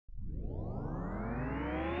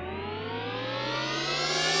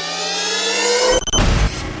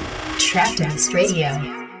TRAKTIVIST Radio.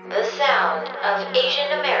 The sound of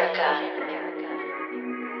Asian America.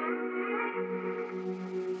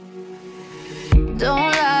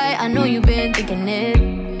 Don't lie, I know you've been thinking it.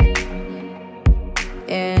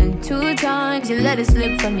 And 2 times you let it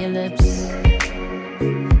slip from your lips.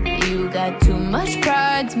 You got too much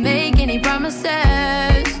pride to make any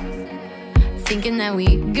promises. Thinking that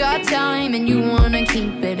we got time and you wanna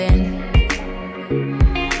keep it in.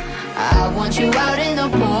 I want you out in the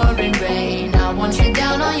pouring rain. I want you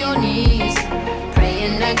down on your knees,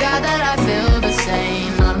 praying to God that I feel the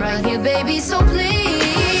same. I'm right here, baby, so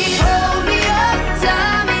please hold me up,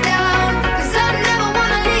 tie me down, 'cause I never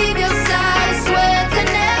wanna leave your side. Swear to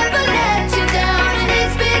never let you down, and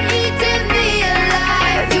it's been eating me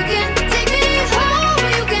alive. You can take me home,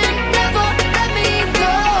 you can never let me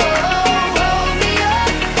go. Hold me up,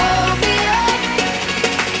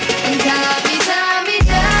 and tie me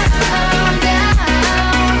down, down,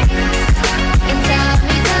 and tie me down, down, and tie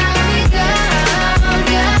me down,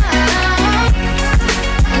 down,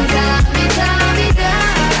 and tie me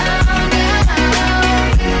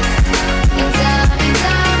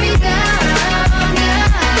down, down.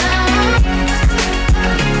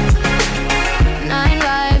 9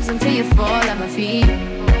 lives until you fall at my feet.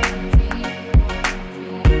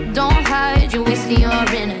 Don't hide, you're wasting your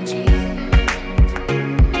energy.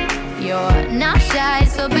 You're not shy,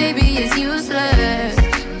 so baby, it's useless.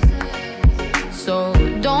 So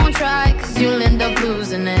don't try, 'cause you'll end up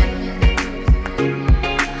losing it.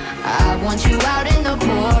 I want you out in the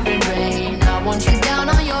pouring rain. I want you down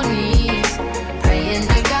on your knees, praying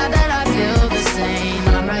to God that I feel the same.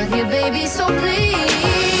 I'm right here, baby, so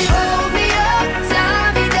please hold me up,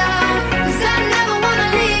 tie me down, 'cause I never wanna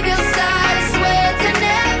leave your side. Swear to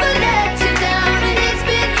never let you down, and it's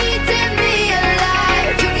been eating me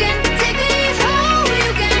alive. You can take me home,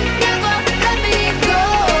 you can never let me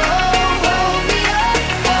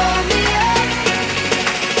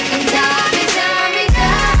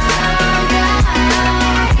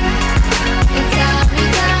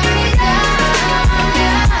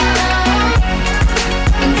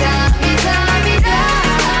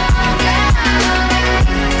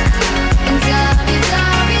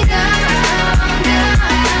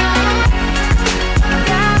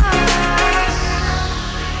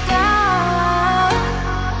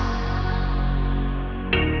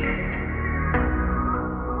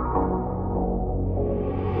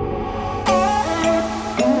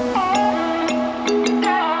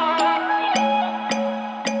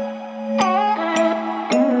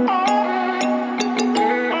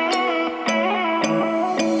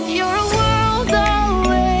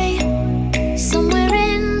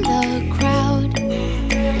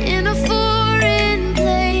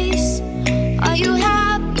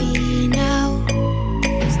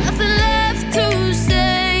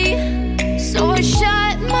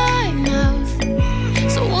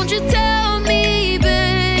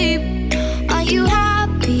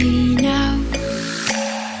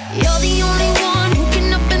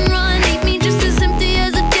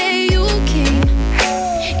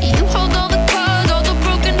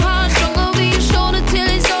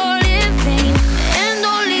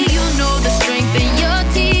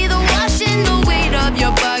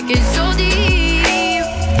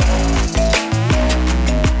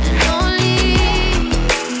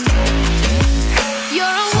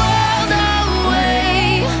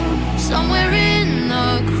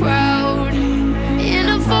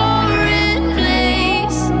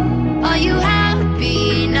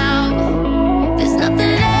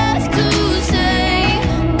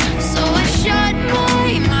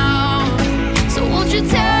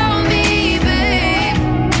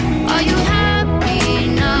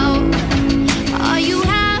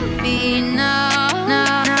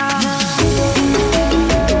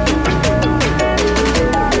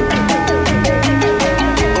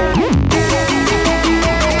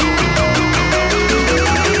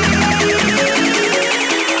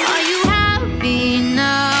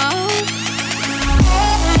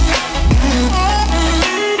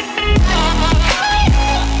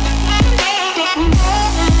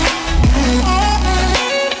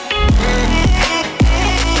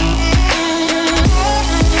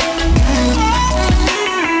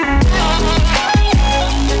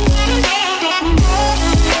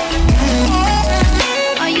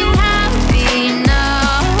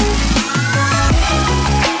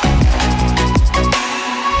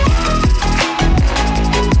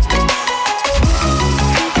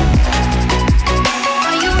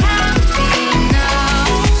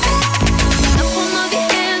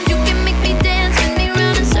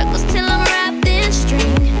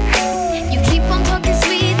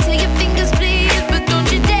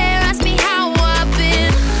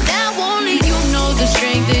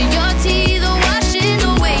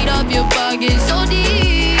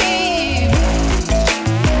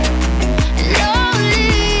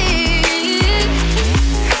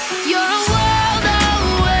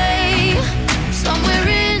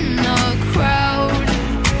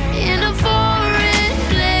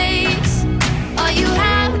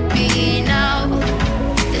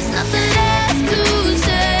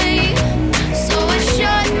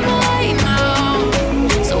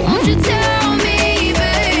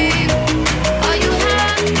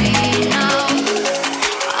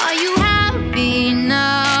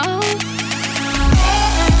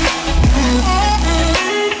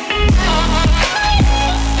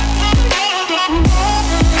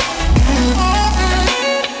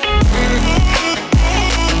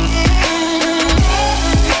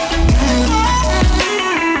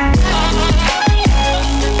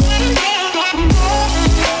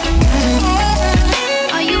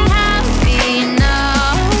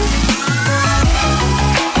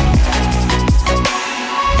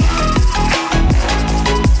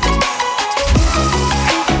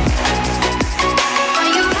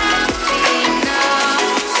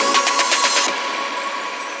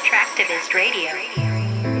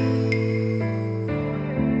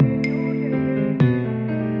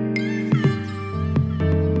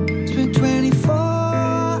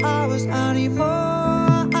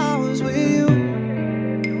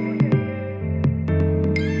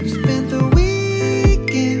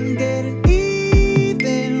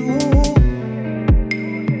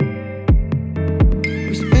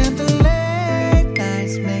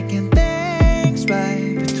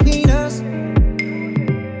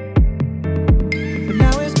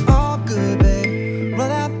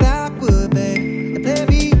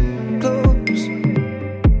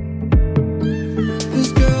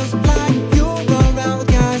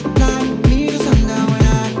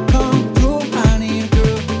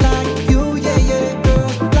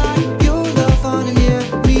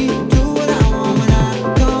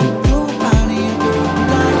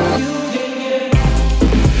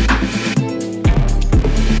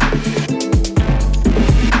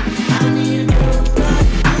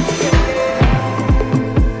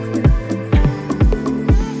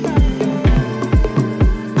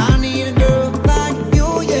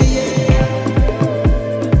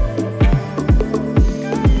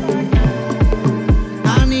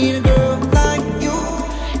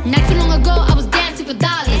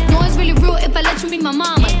be my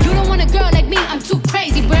mama. You don't want a girl like me, I'm too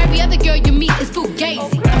crazy. But every other girl you meet is fugazi.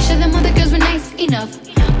 I'm sure them other girls were nice enough,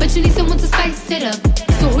 but you need someone to spice it up.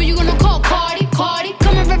 So who you gonna call? Cardi?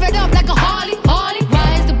 Come and rev it up like a Harley.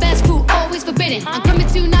 Why is the best crew always forbidden? I'm coming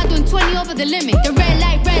to you now doing 20 over the limit. The red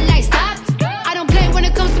light, stop. I don't play when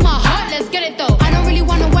it comes to my heart, let's get it though. I don't really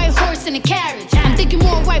want a white horse in a carriage. I'm thinking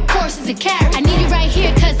more white horses and carriage. I need you right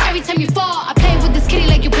here, cause every time you fall, I play with this kitty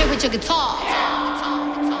like you play with your guitar.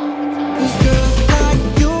 These girls like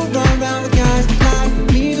you run around with guys like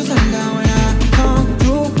me till sundown. When I come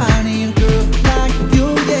through, I need a girl like you,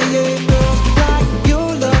 yeah. Girls like you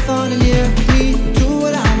love fun and yeah, me do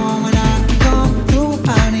what I want. When I come through, I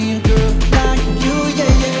need a girl like you,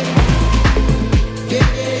 yeah.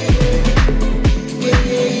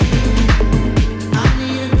 I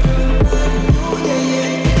need a girl like you,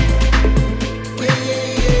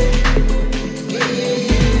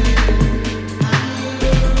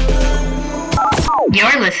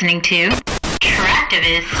 You're listening to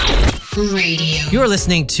Traktivist Radio. You're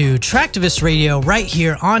listening to Traktivist Radio right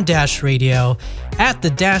here on Dash Radio at the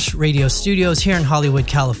Dash Radio Studios here in Hollywood,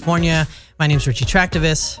 California. My name's Richie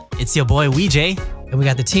Traktivist. It's your boy, Weejay. And we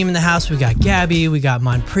got the team in the house. We got Gabby, we got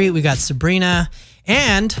Monpreet, we got Sabrina.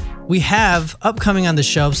 And we have upcoming on the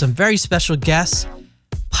show some very special guests.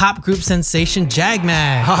 Pop group sensation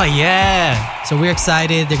JAGMAC. Oh, yeah. So we're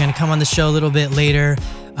excited. They're going to come on the show a little bit later.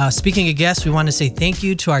 Speaking of guests, we want to say thank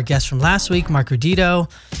you to our guest from last week, Mark Rodito.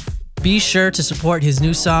 Be sure to support his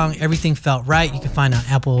new song, Everything Felt Right. You can find it on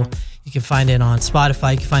Apple. You can find it on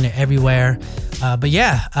Spotify. You can find it everywhere. We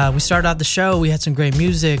started out the show. We had some great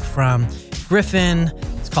music from Griffin.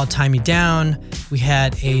 It's called Tie Me Down. We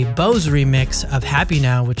had a Bose remix of Happy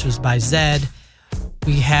Now, which was by Zed.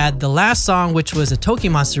 We had the last song, which was a Toki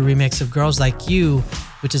Monster remix of Girls Like You,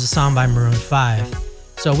 which is a song by Maroon 5.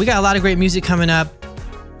 So we got a lot of great music coming up.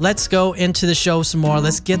 Let's go into the show some more.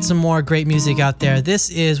 Let's get some more great music out there. This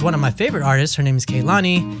is one of my favorite artists. Her name is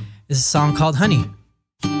Kehlani. This is a song called Honey.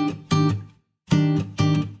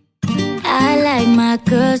 I like my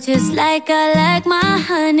girls just like I like my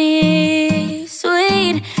honey.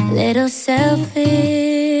 Sweet, little selfish.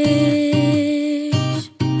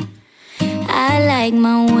 I like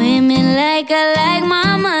my women like I like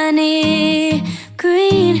my money.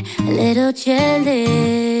 Green, a little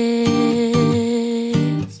jealous.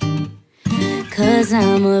 'Cause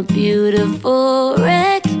I'm a beautiful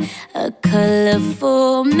wreck, a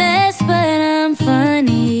colorful mess, but I'm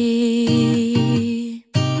funny.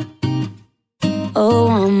 Oh,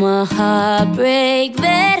 I'm a heartbreak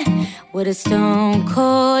vet with a stone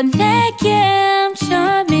cold neck, yeah, I'm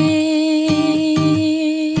charming.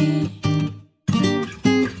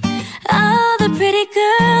 All the pretty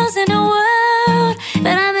girls in the world,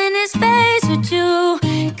 but I'm in this space with you.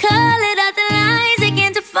 Call it out the lines, they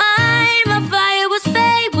can't define. My fire was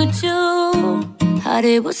fade with you. Heart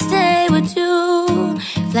it will stay with you.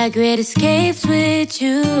 Fly great escapes with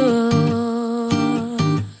you.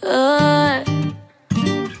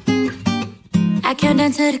 I count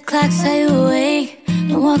down to the clock, say you awake.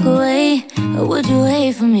 Don't walk away, or would you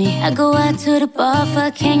wait for me? I go out to the bar,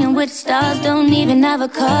 fuck hanging with the stars. Don't even have a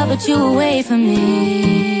car, but you away from me.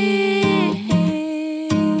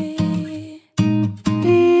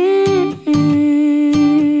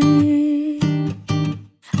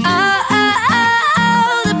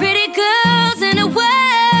 All the pretty girls in the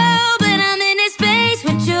world, but I'm in this space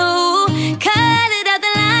with you. Cut it out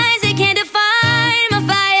the lines, they can't define. My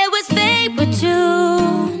fire was fake with you.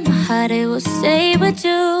 My heart, it will stay with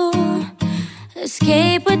you.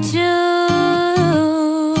 Escape with you.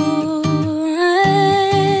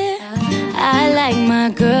 I like my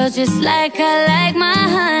girls just like I like my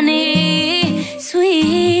honey.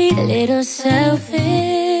 Sweet, a little selfish.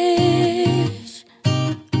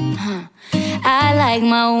 I like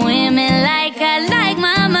my women like I like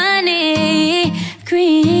my money.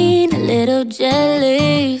 Green, a little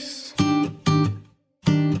jealous.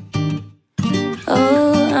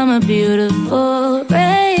 Oh, I'm a beautiful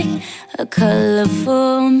wreck, a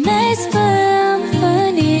colorful mess, but I'm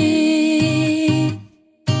funny.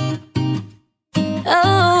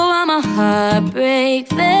 Oh, I'm a heartbreak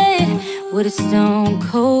vet with a stone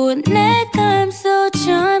cold neck, I'm so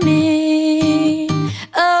charming.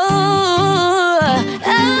 Oh,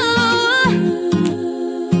 oh,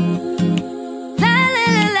 la la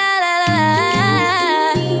la la la la.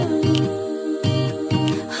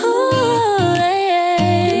 Ooh,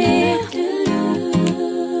 yeah.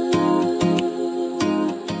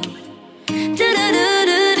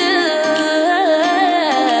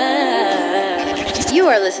 You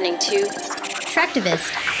are listening to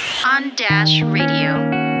Traktivist on Dash Radio.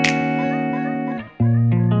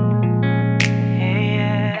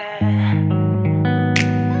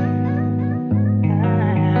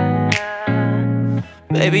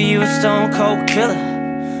 Baby, you a stone cold killer.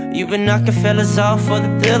 You been knocking fellas off for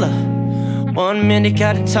the thriller. 1 minute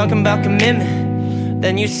got it talking about commitment,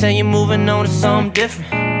 then you say you're moving on to something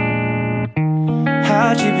different.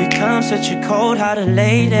 How'd you become such a cold-hearted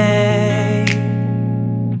lady?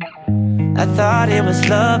 I thought it was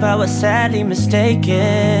love, I was sadly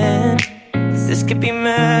mistaken. This could be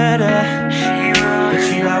murder, but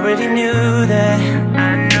you already knew that.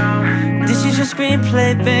 This is your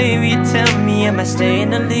screenplay, baby. Tell me, am I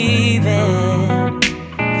staying or leaving?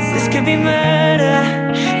 This could be murder,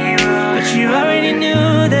 but you already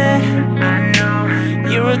knew that.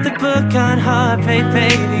 You wrote the book on heartbreak,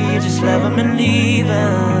 baby. You just love him and leave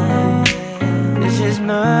him. This is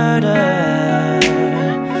murder,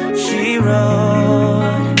 she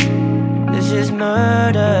wrote. This is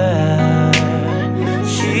murder,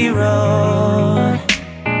 she wrote.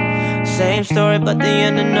 Same story, but the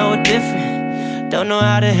ending no different. Don't know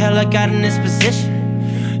how the hell I got in this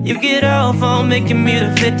position. You get off on making me the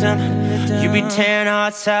victim. You be tearing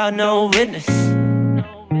hearts out, no witness.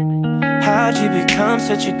 How'd you become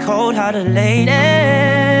such a cold-hearted lady?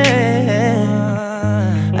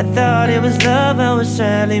 I thought it was love, I was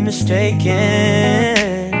sadly mistaken.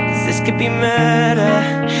 This could be murder,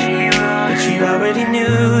 but you already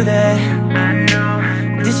knew that.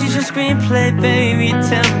 This is your screenplay, baby.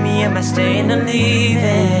 Tell me, am I staying or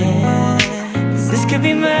leaving? This could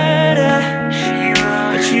be murder,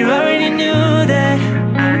 but you already knew that.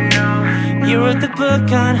 You wrote the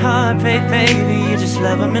book on heartbreak, baby. You just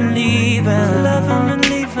love him and leave him. Love him and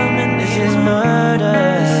leave him, and this is murder.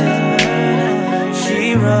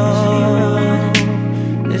 She wrote.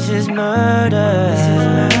 This is murder.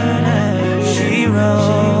 She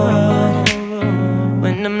wrote.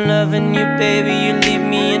 When I'm loving you, baby, you leave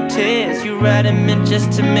me in tears. You write him in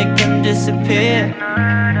just to make him disappear.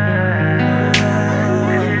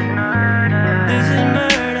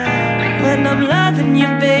 When I'm loving you,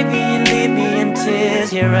 baby, you leave me in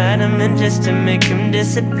tears. You write him in just to make him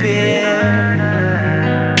disappear.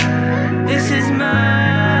 This is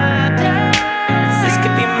murder. This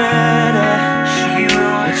could be murder,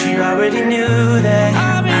 but you already knew that.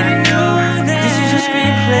 This is your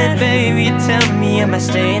screenplay, baby. Tell me, am I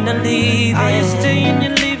staying or leaving? Are you staying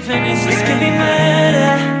or leaving? This could be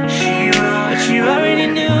murder, but you already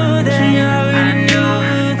knew that.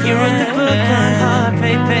 You wrote the book on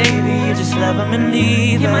heartbreak, baby. You just love him and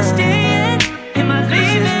leave him. Am I staying? Am I leaving?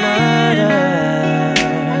 This is murder,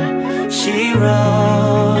 she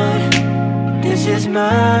wrote. This is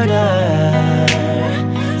murder,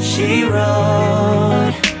 she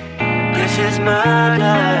wrote. This is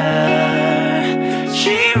murder,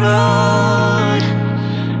 she wrote.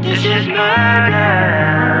 This is murder,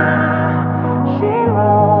 she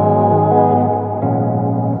wrote.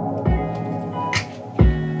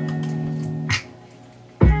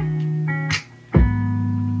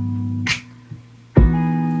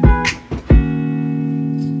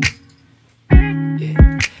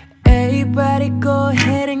 Everybody go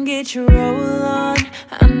ahead and get your roll on.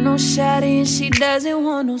 I know Shawty and she doesn't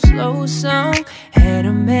want no slow song. Had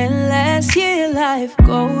a man last year, life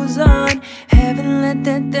goes on. Haven't let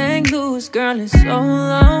that thing loose, girl, in so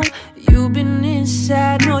long. You've been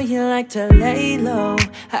inside, know you like to lay low.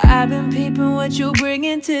 I've been peeping what you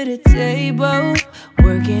bringing to the table.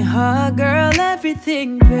 Working hard, girl,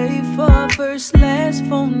 everything paid for. First, last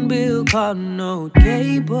phone bill, call no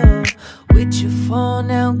cable. With your phone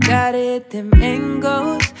now, got it, them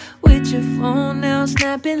angles. With your phone now,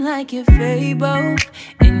 snapping like you're Fable.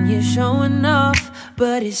 And you're showing off,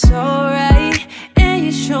 but it's alright. And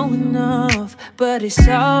you're showing off, but it's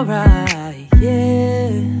alright,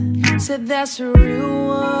 yeah. Said that's a real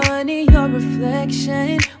one in your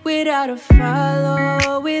reflection. Without a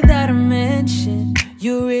follow, without a mention.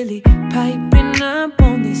 You really piping up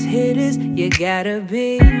on these hitters. You gotta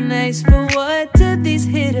be nice for what to these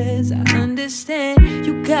hitters. I understand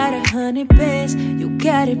you got 100 bands. You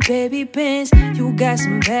got it, baby bands. You got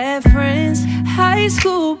some bad friends. High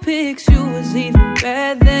school pics, you was even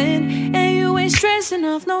bad then. And you ain't stressing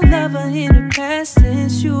off no lover in the past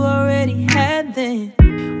tense. You already had them.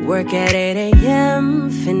 Work at 8 a.m.,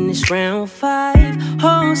 finish round 5.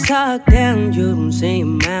 Hoes talk down, you don't see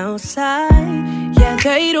them outside. Yeah,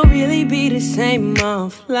 they don't really be the same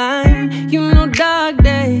offline. You know dark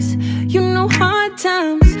days, you know hard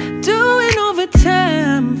times. Doing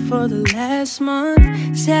overtime for the last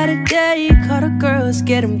month. Saturday, call the girls,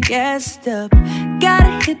 get them gassed up.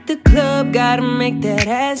 Gotta hit the club, gotta make that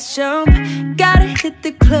ass jump. Gotta hit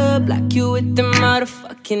the club like you with the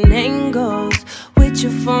motherfucking angles. With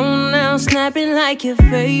your phone now, snapping like you're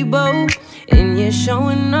Fable. And you're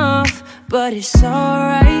showing off, but it's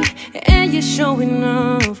alright. And you're showing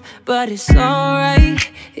off, but it's alright.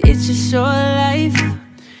 It's just your life.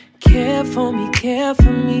 Care for me, care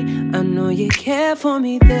for me. I know you care for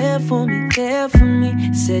me, there for me, there for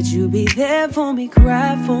me. Said you'd be there for me,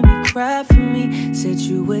 cry for me, cry for me. Said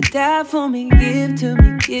you would die for me, give to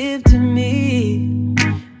me, give to me.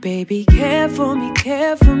 Baby, care for me,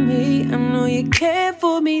 care for me. I know you care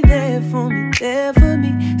for me, there for me, there for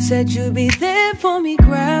me. Said you'd be there for me,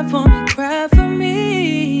 cry for me, cry for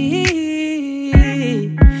me.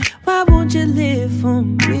 Why won't you live for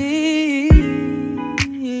me?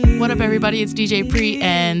 What up, everybody? It's DJ Pre,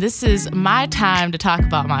 and this is my time to talk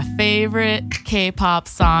about my favorite K-pop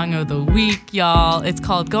song of the week, y'all. It's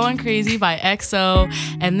called Going Crazy by EXO,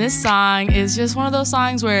 and this song is just one of those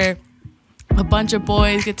songs where a bunch of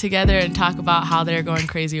boys get together and talk about how they're going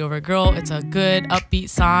crazy over a girl. It's a good, upbeat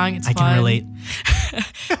song. It's fun. I can relate.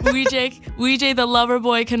 Weejay, the lover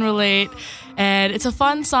boy, can relate. And it's a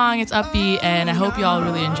fun song. It's upbeat, and I hope y'all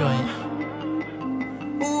really enjoy it.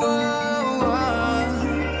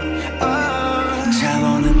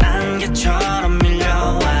 잠오는 안개처럼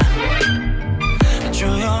밀려와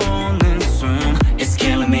조여오는 숨 It's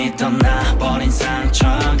killing me 떠나버린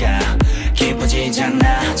상처가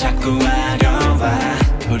깊어지잖아 자꾸 아려와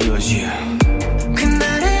What was you?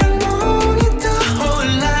 그날의 악몽이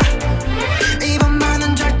떠올라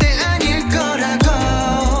이번만은 절대 아닐 거라고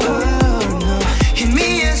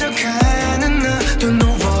희미해져가는 나 Don't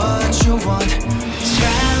know what you want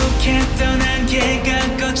자욱했던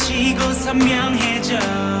안개가 꺼지고 선명해져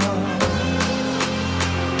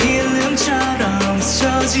필름처럼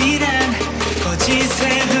스쳐지는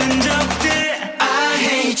거짓의 흔적들 I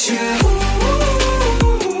hate you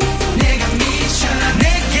내가 미쳐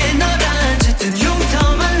내게 너란 짙은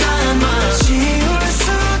흉터만 남아 지울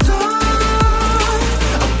수도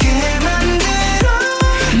없게 만들어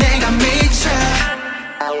내가 미쳐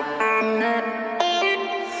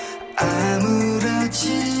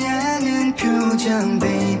아무렇지 않은 표정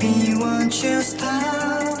Baby won't you stop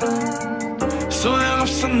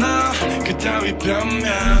소용없어 너 그따위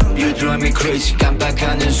변명 You drive me crazy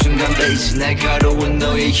깜빡하는 순간 lazy 날카로운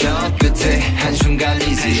너의 혀 끝에 한순간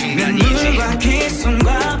easy 눈물과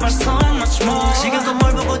귓손과 벌써 much more 지금껏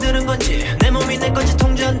뭘 보고 들은 건지 내 몸이 내 건지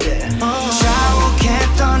통제한대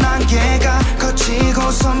자욱했던 안개가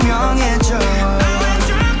거치고 선명해져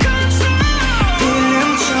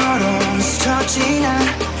필름처럼 스쳐지는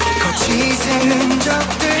거짓의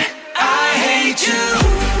흔적들 I hate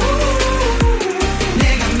you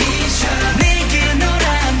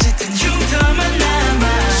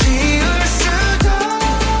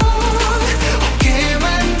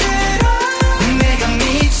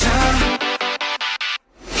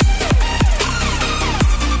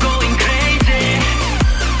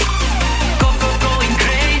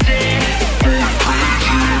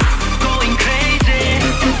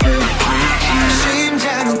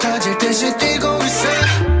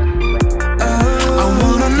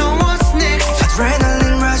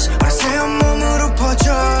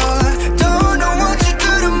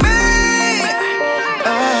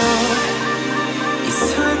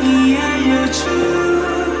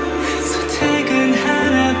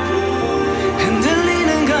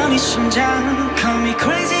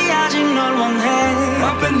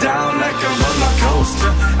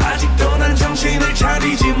아직도 난 정신을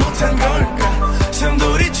차리지 못한 걸까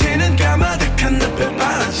숨돌이치는 까마득한 늪에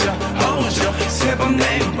빠져 허우져 세 번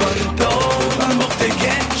네 번 또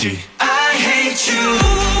반복되겠지 I hate you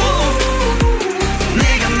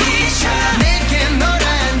내가 미쳐 내게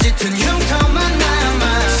너란 짙은 흉터만 남아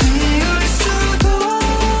지울 수도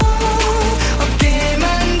없게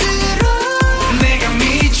만들어 내가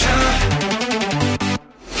미쳐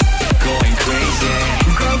Going crazy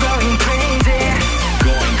Going crazy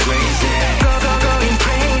Going crazy Going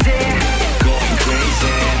crazy Going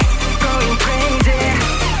crazy Going crazy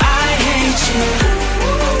I hate you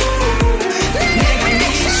내가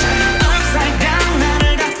미쳐 Upside down 나를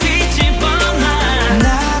다 뒤집어놔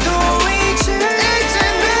나도 이제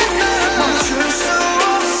너 멈출 수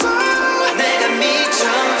없어 내가 미쳐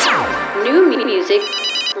New music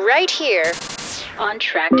right here on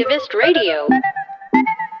Traktivist Radio.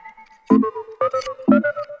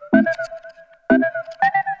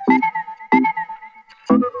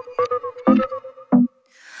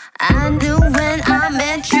 I knew when I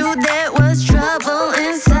met you there was trouble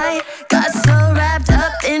inside. Got so wrapped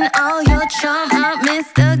up in all your charm, I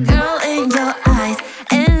missed the girl in your eyes.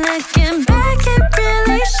 And looking back, it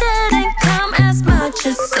really shouldn't come as much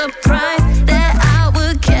a surprise that I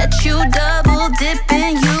would catch you double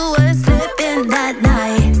dipping. You were slipping that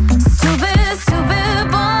night. Stupid,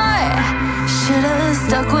 stupid boy, should've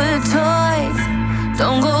stuck with toys.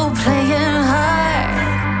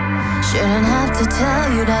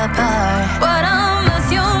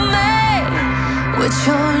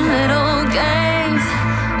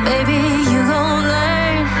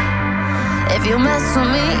 If you mess with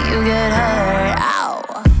me, you get hurt. Ow.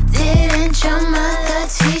 Didn't your mother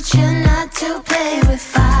teach you not to play with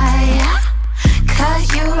fire?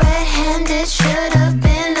 Caught you red-handed, should've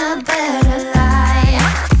been a better liar.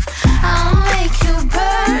 I'll make you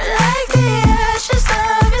burn like the ashes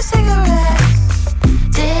of your cigarettes.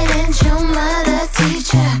 Didn't your mother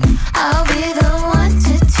teach you? I'll be the one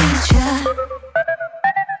to teach you.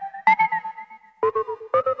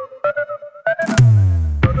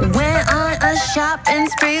 Went on a shopping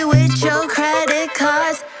spree with your credit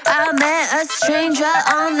cards. I met a stranger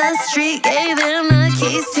on the street, gave him the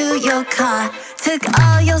keys to your car. Took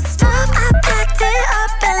all your stuff, I packed it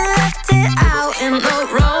up and left it out in the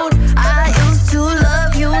road. I used to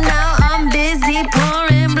love you, now I'm busy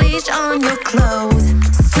pouring bleach on your clothes.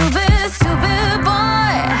 Stupid, stupid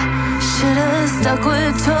boy, should've stuck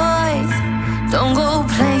with toys. Don't go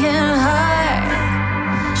playing hard,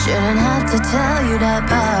 shouldn't have to tell you that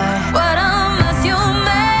part. What a mess you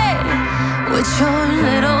made with your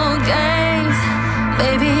little games.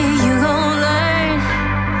 Baby, you gon' learn.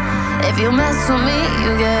 If you mess with me,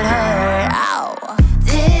 you get hurt. Ow.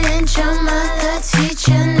 Didn't your mother teach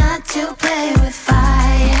you not to play with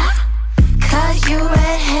fire? Caught you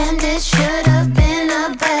red-handed, should've been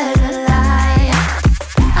a better liar.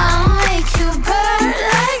 I'll make you burn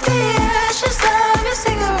like the ashes of your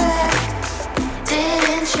cigarette.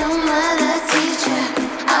 Didn't your mother teach you?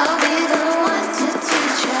 I'll be the one to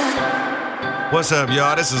teach you. What's up,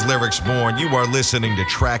 y'all? This is Lyrics Born. You are listening to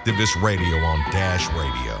Traktivist Radio on Dash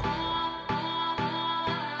Radio.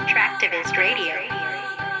 Traktivist Radio.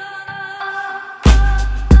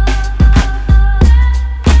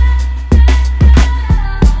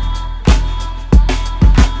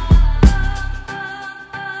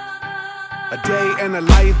 A day in the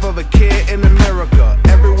life of a kid in America.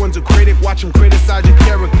 Everyone's a critic, watch them criticize your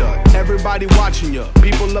character. Everybody watching you,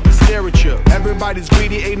 people love to stare at you. Everybody's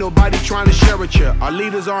greedy, ain't nobody trying to share with you. Our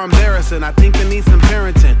leaders are embarrassing, I think they need some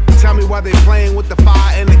parenting. Tell me why they playing with the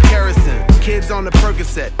fire and the kerosene. Kids on the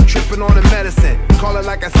Percocet, tripping on the medicine. Call it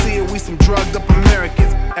like I see it, we some drugged up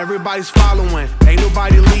Americans. Everybody's following, ain't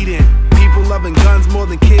nobody leading. People loving guns more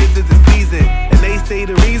than kids is the season. And they say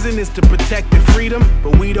the reason is to protect their freedom,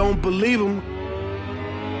 but we don't believe them.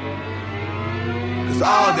 Cause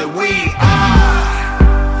all that we are,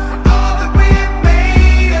 all that we're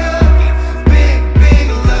made of, big, big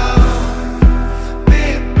love,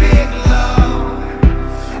 big, big love.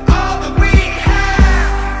 All that we have,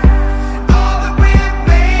 all that we're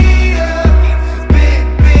made of, big,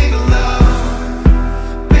 big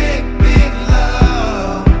love, big, big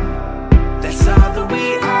love. That's all that we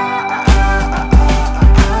are.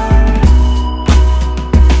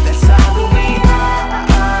 That's all that we are.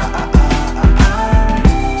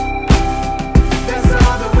 That's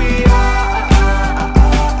all that we are.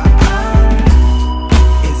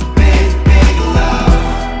 It's big, big love.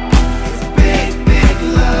 It's big, big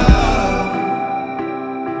love.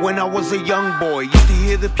 When I was a young boy, used to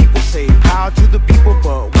hear the people say, power to the people,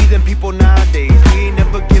 but we them people nowadays, we ain't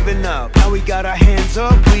never giving up. Now we got our hands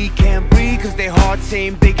up, we can't breathe cause they hearts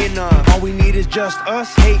ain't big enough. All we need is just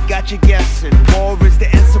us, hate got you guessing. War is the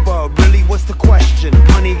answer, but really what's the question?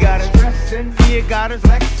 Money got us stressing, fear got us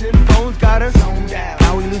flexing, phones got us zoned out.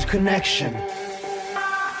 Now we lose connection.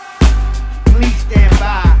 Please stand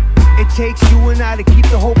by. It takes you and I to keep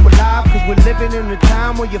the hope alive, cause we're living in a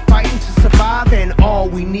time where you're fighting to survive, and all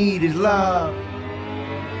we need is love.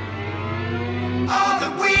 All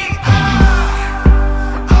that we are,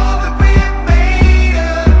 all that we're made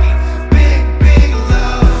of, big, big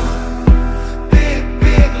love, big,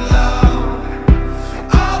 big love.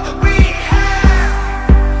 All that we have,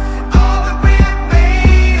 all that we're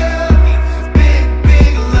made of, big,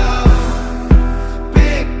 big love,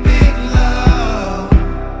 big, big love.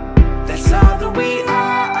 That's all that we are.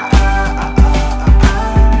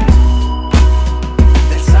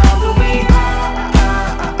 That's all that we are.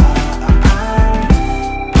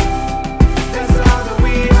 That's all that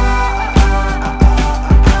we are.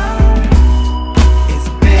 It's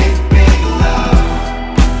big, big love.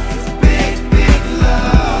 It's big, big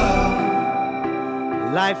love.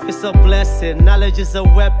 Life is a blessing, knowledge is a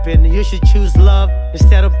weapon. You should choose love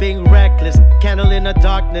instead of being reckless. Candle in the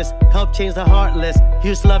darkness, help change the heartless.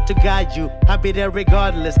 Use love to guide you, I'll be there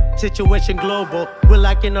regardless. Situation global, we're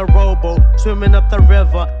like in a rowboat, swimming up the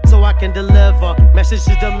river so I can deliver message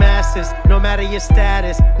to the masses. No matter your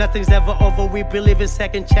status, nothing's ever over, we believe in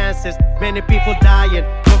second chances. Many people dying,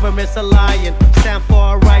 governments are lying. Stand for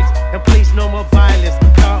our rights and please no more violence.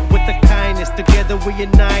 Start with the kindness, together we're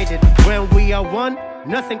united. When we are one,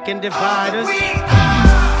 nothing can divide us.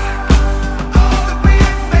 All that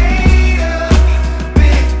we're made of,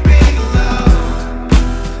 big, big love.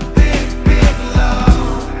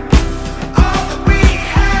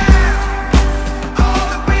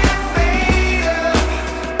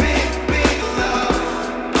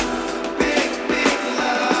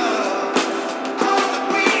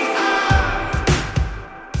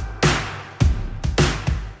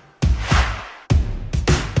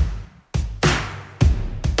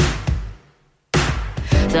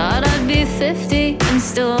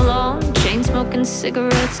 still alone, chain smoking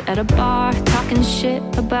cigarettes at a bar, talking shit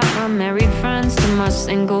about my married friends to my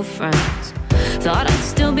single friends. Thought I'd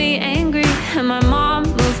still be angry, and my mom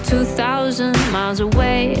moved 2,000 miles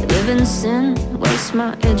away. Live in sin, waste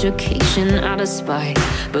my education out of spite.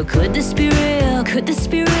 But could this be real? Could this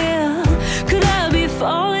be real? Could I be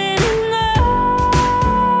falling in love?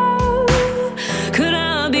 Could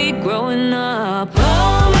I be growing up?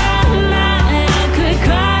 Oh my, I could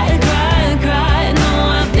cry, cry, cry. No,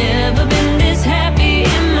 I've never been this happy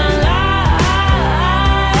in my life.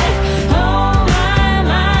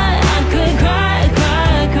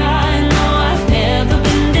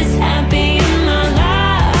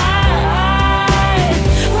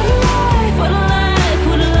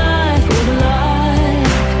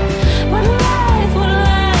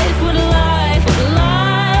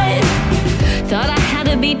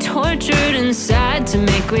 Tortured inside to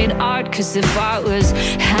make great art, 'cause if I was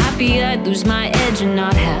happy I'd lose my edge and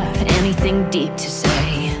not have anything deep to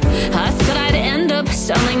say. I thought I'd end up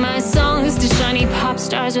selling my songs to shiny pop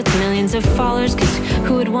stars with millions of followers, 'cause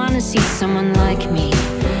who would want to see someone like me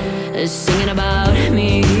singing about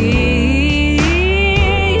me?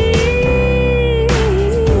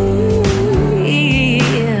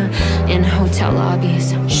 In hotel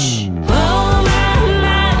lobbies.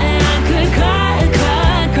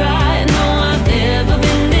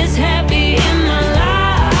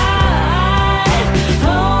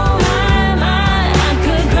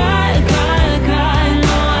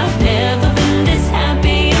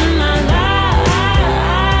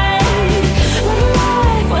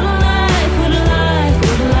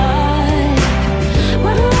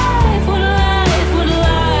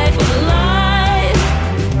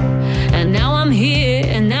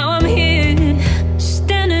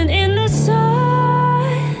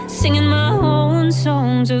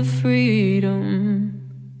 Of freedom.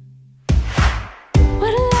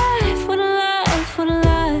 What a life, what a life, what a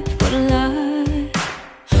life, what a life.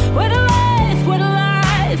 What a life, what a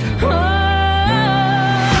life. Oh,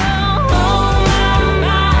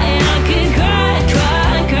 my, I could cry,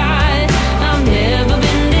 cry, cry. I've never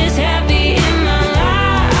been this happy in my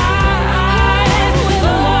life.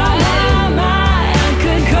 Oh, my, I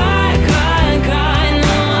could cry, cry, cry.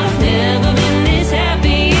 No, I've never been this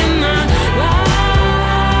happy in my life.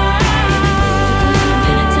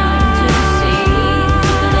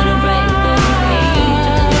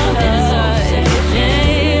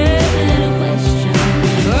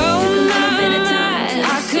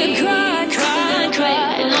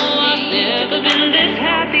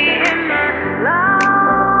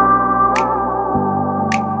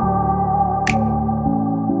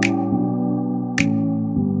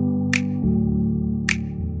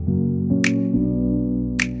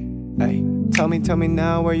 Tell me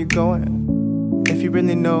now where you going. If you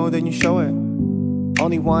really know, then you show it.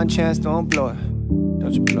 Only one chance, don't blow it.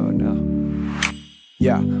 Don't you blow it now.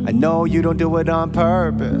 Yeah, I know you don't do it on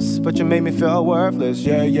purpose, but you made me feel worthless,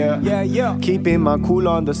 yeah. Keeping my cool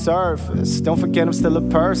on the surface. Don't forget I'm still a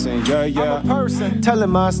person, yeah. I'm a person. Telling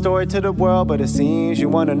my story to the world, but it seems you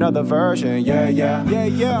want another version, yeah.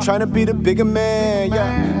 I'm trying to be the bigger man,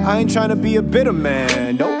 yeah. I ain't trying to be a bitter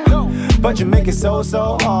man, nope. But you make it so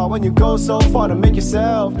hard when you go so far to make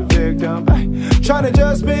yourself the victim. Trying to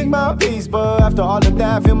just speak my piece, but after all of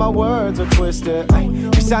that, I feel my words are twisted.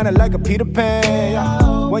 You sounded like a Peter Pan,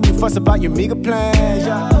 yeah. When you fuss about your meager plans,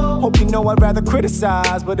 yeah. Hope you know I'd rather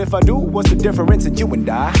criticize, but if I do, what's the difference in you and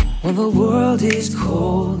I? When the world is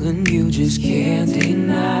cold and you just can't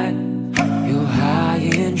deny, you're high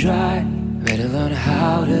and dry, better learn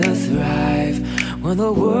how to thrive. When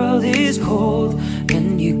the world is cold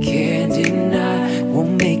and you can't deny,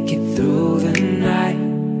 won't make it through the night,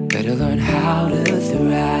 better learn how to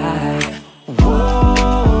thrive.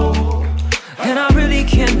 Whoa, and I really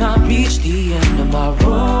cannot reach the end of my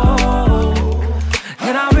road,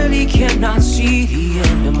 and I really cannot see the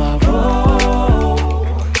end of my road,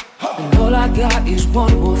 and all I got is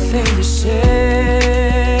one more thing to say.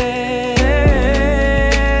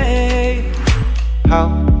 How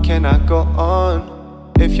can I go on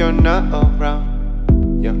if you're not around?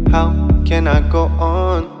 Yeah, how can I go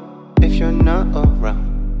on if you're not around?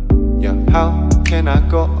 Yeah, how can I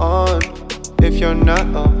go on if you're not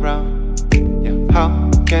around? Yeah, how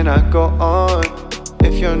can I go on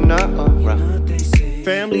if you're not around?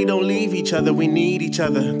 Family don't leave each other, we need each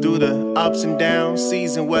other through the ups and downs,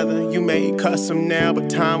 season weather. You may cuss them now, but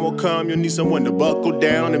time will come. You'll need someone to buckle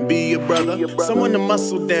down and be your brother. Someone to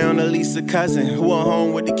muscle down, at least a cousin who are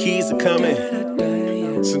home with the keys are coming.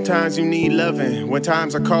 Sometimes you need loving when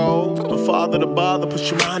times are cold. A father to bother, push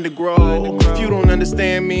your mind to grow. If you don't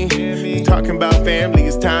understand me, talking about family,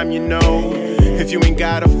 it's time you know. If you ain't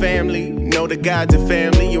got a family, know that God's a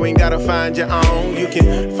family. You ain't gotta find your own. You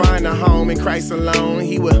can find a home in Christ alone.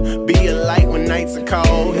 He will be a light when nights are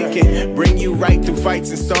cold. He can bring you right through fights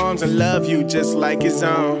and storms and love you just like his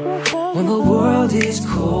own. When the world is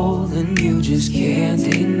cold and you just can't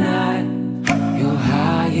deny, you're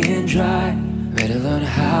high and dry, better learn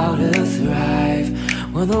how to thrive.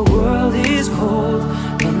 When the world is cold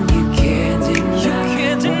and you can't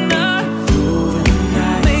deny, through the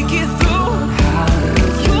night, make it through. How to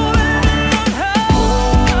thrive.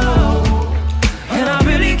 And I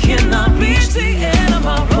really cannot reach the end of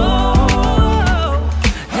my road,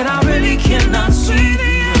 and I really cannot see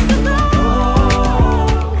the end of the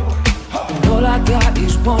road. And all I got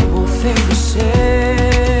is one more thing to say.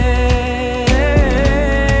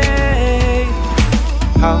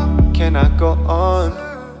 How can I go on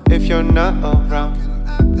if you're not around?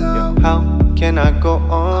 Yeah, how can I go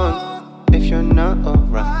on if you're not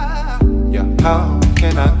around? Yeah, how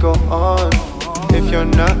can I go on if you're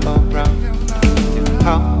not around? Yeah,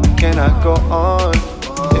 how can I go on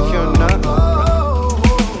if you're not around?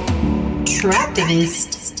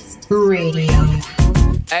 Traktivist Radio.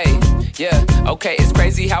 Hey, yeah, okay, it's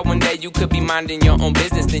crazy how one day you could be minding your own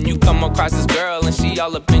business, then you come across this girl and she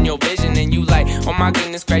all up in your vision, and you like, oh my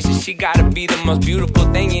goodness gracious, she gotta be the most beautiful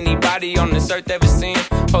thing anybody on this earth ever seen.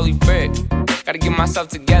 Holy frick, gotta get myself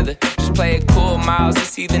together, just play it cool, Miles,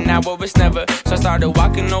 it's either now or it's never. So I started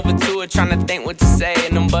walking over to her, trying to think what to say,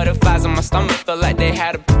 and them butterflies in my stomach felt like they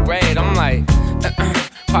had a parade. I'm like,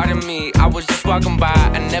 pardon me, I was just walking by,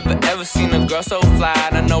 I never ever seen a girl so fly.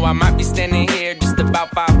 And I know I might be standing here just about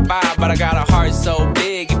 5'5", but I got a heart so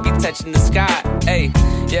big it be touching the sky. Hey,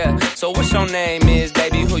 yeah, so what's your name is,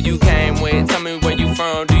 baby, who you came with? Tell me where you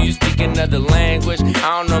from, do you speak another language?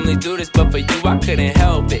 I don't normally do this, but for you I couldn't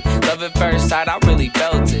help it. Love at first sight, I really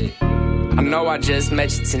felt it. I know I just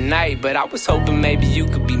met you tonight, but I was hoping maybe you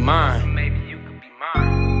could be mine.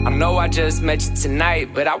 I know I just met you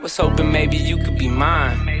tonight, but I was hoping maybe you could be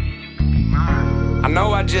mine. I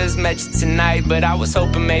know I just met you tonight, but I was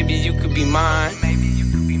hoping maybe you could be mine.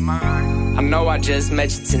 I know I just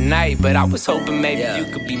met you tonight, but I was hoping maybe you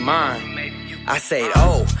could be mine. I said,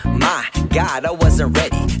 oh my God, I wasn't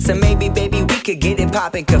ready. So maybe, baby, we could get it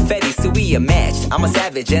poppin' confetti. So we a match. I'm a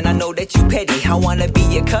savage and I know that you petty. I wanna be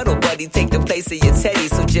your cuddle buddy, take the place of your teddy.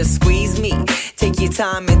 So just squeeze me, take your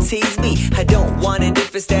time and tease me. I don't want it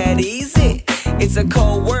if it's that easy. It's a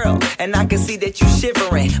cold world and I can see that you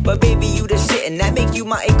shivering, but baby, you the shit and that make you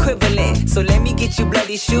my equivalent. So let me get you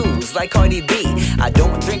bloody shoes like Cardi B. I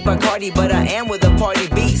don't drink Bacardi, but I am with a party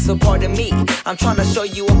beat. So pardon me, I'm trying to show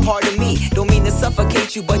you a part of me. Don't mean to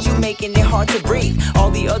suffocate you, but you making it hard to breathe.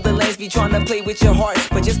 All the other lanes be trying to play with your heart,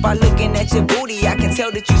 but just by looking at your booty, I can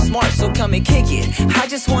tell that you smart. So come and kick it. I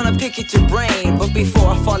just wanna pick at your brain, but before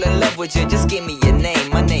I fall in love with you, just give me your name.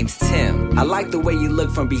 My name's Tim. I like the way you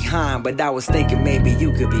look from behind, but I was thinking maybe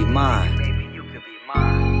you could be mine.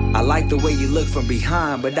 I like the way you look from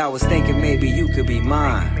behind, but I was thinking maybe you could be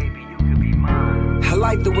mine. I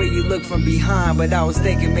like the way you look from behind, but I was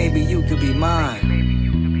thinking maybe you could be mine.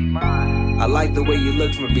 I like the way you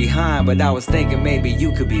look from behind, but I was thinking maybe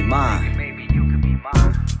you could be mine.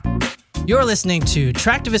 You're listening to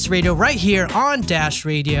Traktivist Radio right here on Dash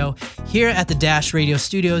Radio, here at the Dash Radio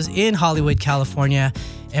Studios in Hollywood, California.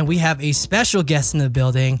 And we have a special guest in the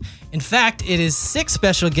building. In fact, it is 6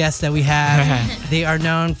 special guests that we have. They are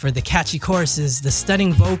known for the catchy choruses, the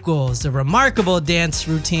stunning vocals, the remarkable dance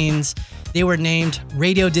routines. They were named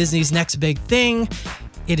Radio Disney's Next Big Thing.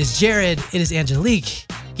 It is Jared, it is Angelique,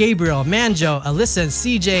 Gabriel, Manjo, Alyssa, and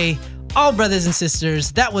CJ, all brothers and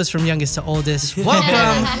sisters. That was from youngest to oldest. Welcome,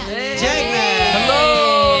 JAGMAC. Hello.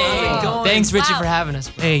 Thanks, Richie, for having us.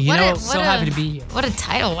 Bro. Hey, you know, so happy to be here. What a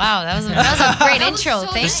title. Wow, that was a great intro.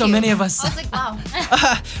 Thank you. There's so many of us. I was like, wow.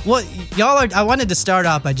 Well, y'all are, I wanted to start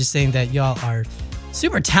off by just saying that y'all are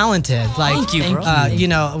super talented. Like, thank you, bro. You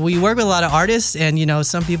know, we work with a lot of artists, and you know,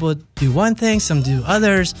 some people do one thing, some do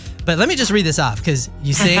others. But let me just read this off, because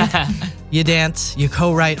you sing, you dance, you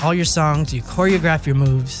co-write all your songs, you choreograph your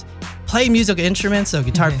moves, play musical instruments, so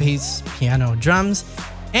guitar, bass, piano, drums,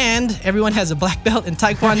 and everyone has a black belt in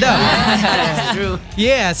Taekwondo. That's true.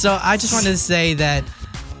 Yeah, so I just wanted to say that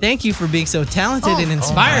thank you for being so talented and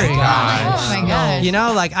inspiring. Oh my gosh. You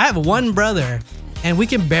know, like I have one brother, and we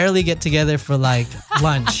can barely get together for like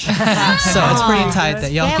lunch. So it's pretty tight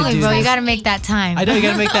that y'all family, can do bro, this. you gotta make that time. I know you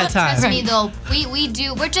gotta make that time. Trust me though,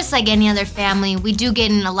 we're just like any other family. We do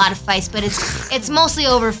get in a lot of fights, but it's mostly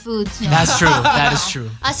over food. So. That's true. That is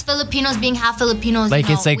true. Us Filipinos being half Filipinos,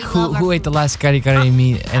 Like it's like we who ate the last kari-kari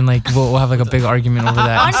meat, and like we'll have like a big argument over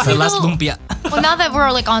that. Honestly, the last lumpia. Well, now that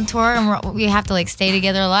we're like on tour and we have to like stay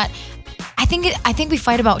together a lot, I think we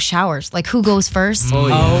fight about showers, like who goes first. Oh,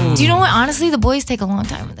 yeah. Do you know what? Honestly, the boys take a long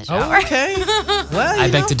time in the shower. Okay. Well, I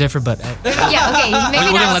beg to differ, but Yeah, okay.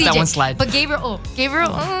 Maybe We're not gonna let that CJ, one slide. But Gabriel.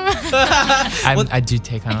 I do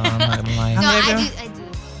take kind of. I'm not gonna lie. No, I do.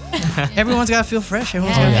 Everyone's got to feel fresh.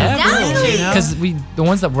 Everyone's Yeah. got to feel Exactly. good, you know? Because the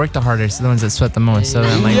ones that work the hardest are the ones that sweat the most. So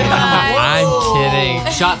I'm like, I'm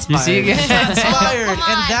kidding. Shots You see? Inspired. Come And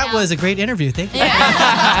on that now. was a great interview. Thank you. See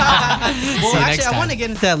Well, you actually, next I time. want to get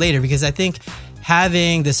into that later because I think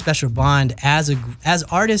having this special bond as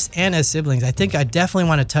artists and as siblings, I think I definitely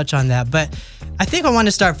want to touch on that. But I think I want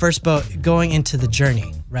to start first going into the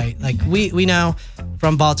journey, right? Like we know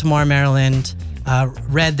from Baltimore, Maryland,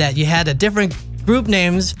 read that you had a different group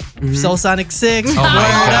names, Soul Sonic 6, Oh my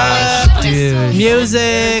gosh, dude.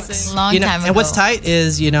 music. Long time And what's ago. tight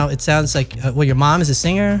is, it sounds like, your mom is a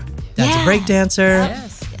singer, dad's Yeah. a break dancer.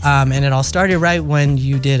 Yes. And it all started right when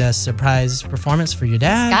you did a surprise performance for your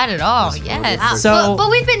dad. Got it all. Yes. Wow. So- but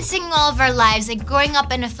we've been singing all of our lives. Like growing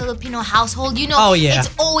up in a Filipino household, Oh, yeah. it's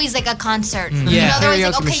always like a concert. Yeah. They're always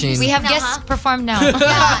like, Karaoke okay, machine. We have now, guests huh? perform now.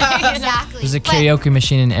 Yeah, exactly. There's a But- karaoke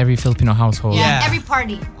machine in every Filipino household. Yeah. Every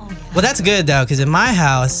party. Oh, yeah. Well, that's good though, because in my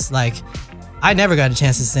house, like, I never got a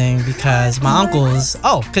chance to sing because my uncles.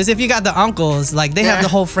 Oh, because if you got the uncles, like they have the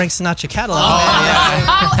whole Frank Sinatra catalog.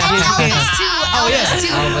 Oh, and Elvis too. Oh, yeah. Elvis too.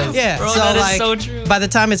 Elvis. Yeah. Bro, so that is like, so true. by the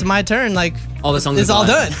time it's my turn, like All the songs it's are all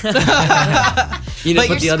gone. done. You know, But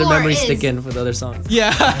put the your other score memories is- stick in for the other songs.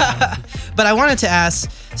 Yeah. But I wanted to ask,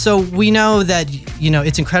 so we know that,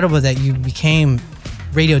 it's incredible that you became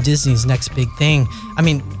Radio Disney's next big thing. I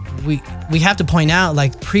mean, we have to point out,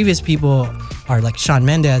 like, previous people are like Shawn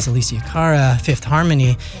Mendes, Alicia Cara, Fifth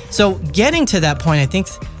Harmony. So getting to that point, I think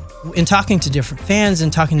in talking to different fans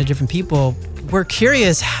and talking to different people, we're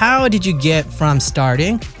curious, how did you get from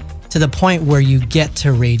starting to the point where you get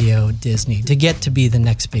to Radio Disney, to get to be the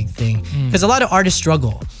next big thing? Because a lot of artists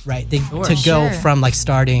struggle, right? To go Sure. from like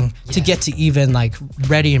starting to get to even like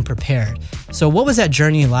ready and prepared. So what was that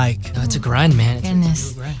journey like? No, it's a grind, man. It's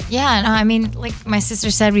Goodness. a grind. Yeah, no, I mean, like my sister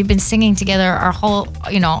said, we've been singing together our whole,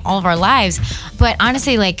 all of our lives. But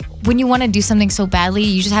honestly, like when you want to do something so badly,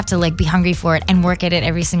 you just have to like be hungry for it and work at it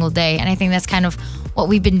every single day. And I think that's kind of what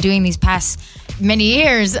we've been doing these past many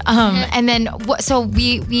years. And then, so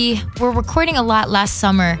we were recording a lot last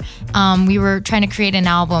summer. We were trying to create an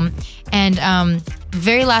album, and the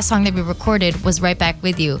very last song that we recorded was Right Back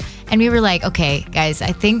With You. And we were like, okay, guys,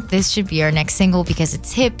 I think this should be our next single because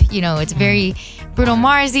it's hip, it's very Bruno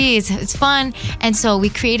Mars-y, it's fun. And so we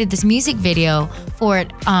created this music video for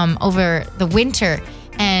it over the winter.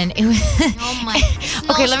 And it was Oh my.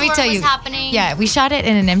 okay, let me tell you. Was happening. Yeah, we shot it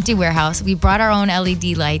in an empty warehouse. We brought our own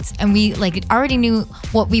LED lights, and we like already knew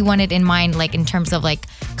what we wanted in mind, like in terms of like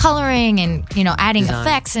coloring and adding Design.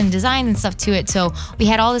 effects and design and stuff to it. So we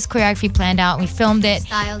had all this choreography planned out. And we filmed it.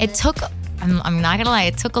 Styled It it. took. I'm not gonna lie.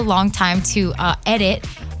 It took a long time to edit.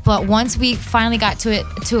 But once we finally got to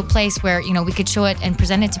a place where we could show it and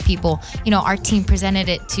present it to people, our team presented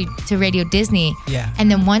it to Radio Disney. Yeah. And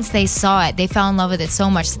then once they saw it, they fell in love with it so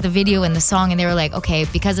much, the video and the song, and they were like, okay,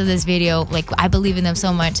 because of this video, like I believe in them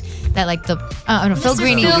so much that like Phil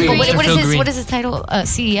Greeny. Phil Greeny. What is his title?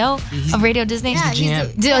 CEO of Radio Disney. Yeah, he's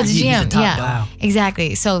GM. The GM, the top yeah, guy. Wow.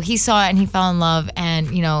 exactly. So he saw it and he fell in love, and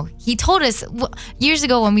he told us years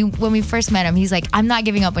ago when we first met him, he's like, I'm not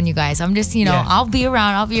giving up on you guys. I'm just Yeah. I'll be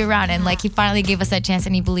around, and like he finally gave us that chance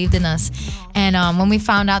and he believed in us. And when we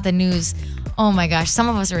found out the news, oh my gosh, some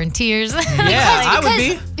of us were in tears. Yeah, I would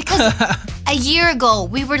be. Because a year ago,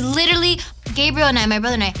 we were literally, Gabriel and I, my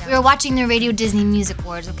brother and I, we were watching the Radio Disney Music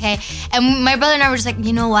Awards, okay? And my brother and I were just like,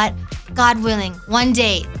 you know what? God willing, one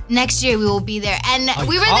day, next year we will be there. And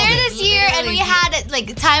we were called there it. this year, and we had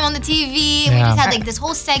like time on the TV. And we Yeah. just had like this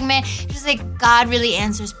whole segment. Just like God really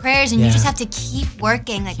answers prayers, and you Yeah. just have to keep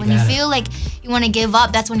working. Like when you got it. feel like you want to give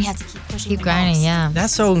up, that's when you have to keep pushing. Keep the grinding, most. yeah.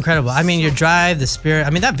 That's so incredible. I mean, your drive, the spirit. I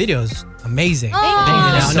mean, that video is amazing. Oh.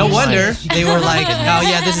 Now, so no much. wonder they were like, oh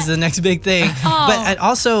yeah, this is the next big thing.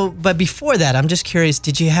 But before that, I'm just curious,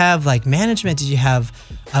 did you have like management? Did you have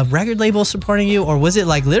a record label supporting you, or was it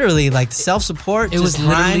like literally like self-support? It was just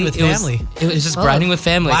grind literally with it was- family. It was just grinding with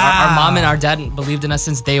family. Our Wow. mom and our dad believed in us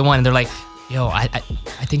since day one. And they're like, yo, I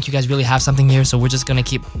think you guys really have something here, so we're just gonna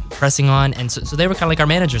keep pressing on. And so they were kind of like our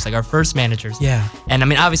managers, like our first managers. Yeah. And I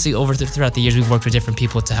mean, obviously, throughout the years, we've worked with different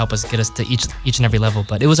people to help us get us to each and every level.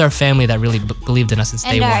 But it was our family that really believed in us since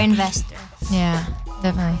day And our one. investor. Yeah,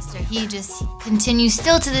 definitely. He just continues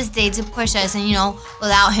still to this day to push us, and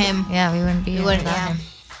without him, Yeah, we wouldn't be we here wouldn't. without Yeah. him.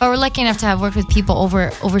 But we're lucky enough to have worked with people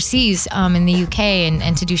overseas in the UK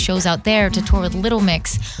and to do shows out there, to tour with Little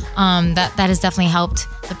Mix. That has definitely helped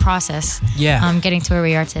the process. Yeah. Getting to where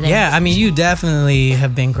we are today. Yeah, I mean, you definitely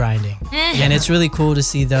have been grinding. And it's really cool to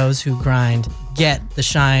see those who grind get the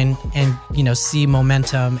shine and, see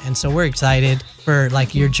momentum. And so we're excited for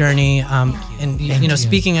like your journey.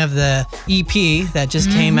 Speaking of the EP that just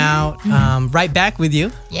came out, Right Back With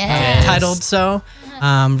You, titled so,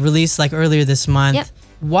 released like earlier this month. Yep.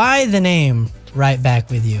 Why the name Right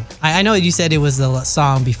Back With You? I know you said it was the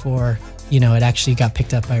song before, it actually got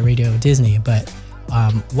picked up by Radio Disney, but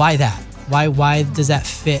why that? Why does that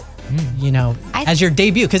fit, as your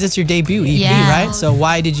debut? Because it's your debut EP, right? So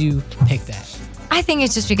why did you pick that? I think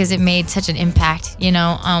it's just because it made such an impact,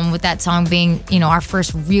 with that song being, our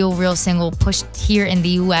first real single pushed here in the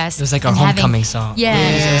U.S. It was like our homecoming song. Yeah.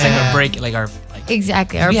 It was like our break,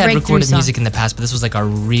 exactly. Our we had breakthrough recorded song. music in the past, but this was like our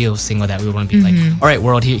real single that we want to be like, all right,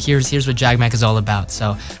 world, here's what JAGMAC is all about.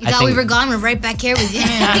 So You thought we were gone, we're right back here with you.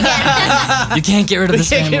 you can't get rid of this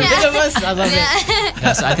family. Get rid of us. I love it.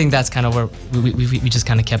 Yeah, so I think that's kind of where we just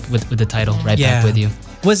kind of kept with the title, Right Back With You.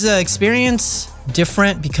 Was the experience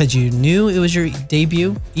different because you knew it was your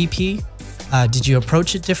debut EP? Did you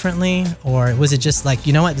approach it differently? Or was it just like,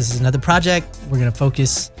 you know what, this is another project, we're going to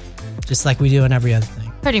focus just like we do on every other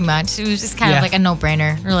thing? Pretty much. It was just kind of like a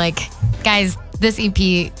no-brainer. We're like, guys, this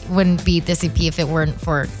EP wouldn't be this EP if it weren't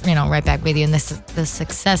for, Right Back With You and the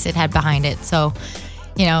success it had behind it. So,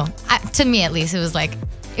 to me at least, it was like,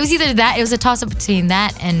 it was either that, it was a toss-up between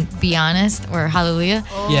that and Be Honest or Hallelujah.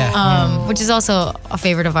 Yeah. Which is also a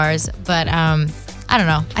favorite of ours. But I don't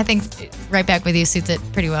know. I think Right Back With You suits it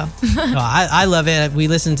pretty well. I love it. We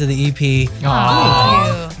listened to the EP. Thank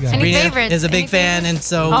you. Any Sabrina favorites? is a big fan, and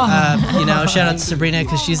so shout out to Sabrina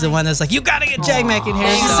because she's the one that's like, you gotta get JAGMAC in here.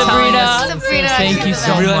 Thanks, Sabrina. Thank you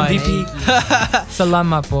so much. MVP.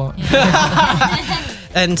 Salamat po.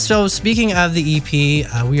 And so, speaking of the EP,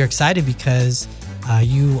 we are excited because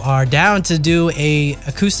you are down to do a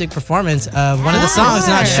acoustic performance of one of the songs,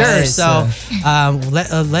 Not Sure. Yes. So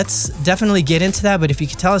let's definitely get into that. But if you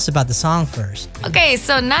could tell us about the song first. Okay,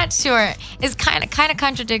 so Not Sure is kind of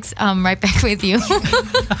contradicts Right Back With You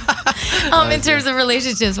in terms of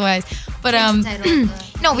relationships wise. But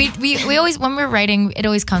no, we always, when we're writing, it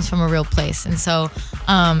always comes from a real place. And so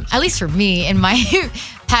at least for me in my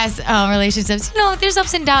past relationships, there's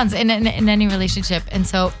ups and downs in any relationship. And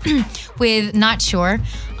so with Not Sure,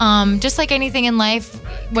 just like anything in life,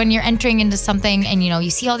 when you're entering into something and you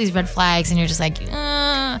see all these red flags and you're just like,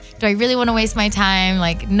 do I really want to waste my time?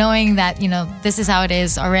 Like knowing that, this is how it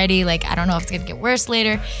is already. Like, I don't know if it's going to get worse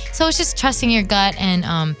later. So it's just trusting your gut and,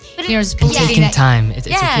 just believing taking that time. It's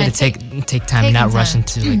okay to take time and not rush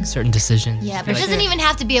into like certain decisions. Yeah, but it doesn't even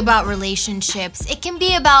have to be about relationships. It can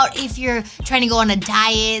be about if you're trying to go on a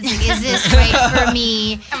diet. It's like, is this right for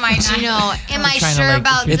me? Am I sure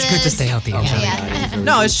about this? It's good to stay healthy. Yeah.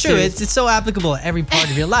 No, it's true. It's so applicable at every part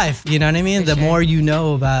of your life. You know what I mean? The more you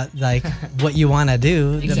know about like what you want to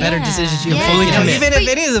do, the better decisions you fully commit. Even if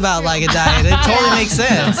it is about like a diet, it totally makes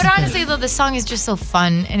sense. But honestly, though, the song is just so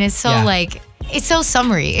fun and it's so it's so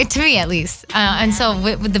summary, to me at least. And so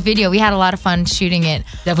with the video, we had a lot of fun shooting it.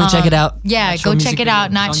 Definitely check it out. Yeah, go check it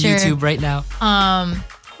out. Not Sure. On YouTube right now.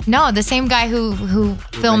 No, the same guy who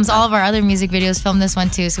films all of our other music videos filmed this one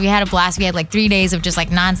too. So we had a blast. We had like 3 days of just like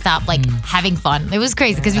nonstop like having fun. It was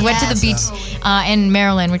crazy because we went to the beach in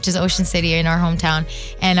Maryland, which is Ocean City in our hometown,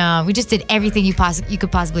 and we just did everything you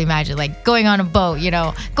could possibly imagine, like going on a boat,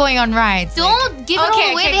 going on rides. Don't give it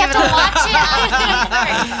all away. They have to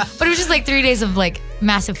watch it. But it was just like 3 days of like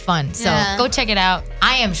massive fun. So go check it out.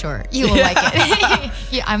 I am sure you will like it.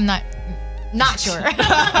 Yeah, I'm not sure.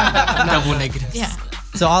 Double negatives. Yeah.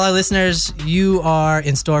 So all our listeners, you are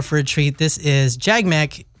in store for a treat. This is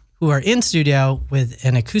JAGMAC, who are in studio with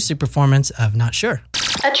an acoustic performance of Not Sure.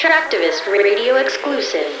 A Traktivist radio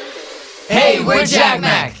exclusive. Hey, we're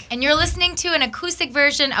JAGMAC. And you're listening to an acoustic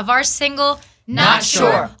version of our single, Not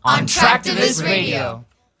Sure, on Traktivist Radio.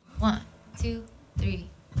 1, 2, 3,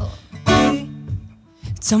 4. Hey,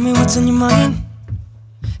 tell me what's on your mind,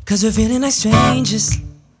 'cause we're feeling like strangers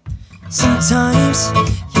sometimes,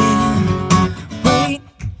 Wait,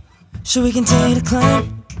 so we continue to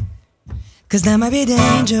climb, 'cause that might be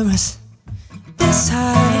dangerous. This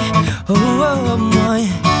high, oh boy,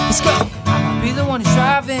 let's go. I'll be the one who's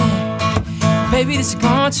driving. Baby, this has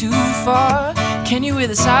gone too far. Can you hear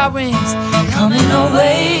the sirens coming our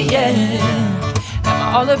way, Am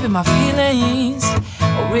I all up in my feelings,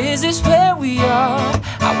 or is this where we are?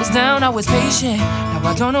 I was down, I was patient, now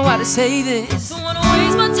I don't know how to say this. Don't wanna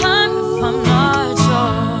waste my time if I'm not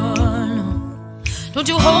sure, no. Don't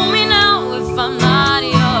you hold me now if I'm not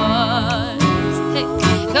yours.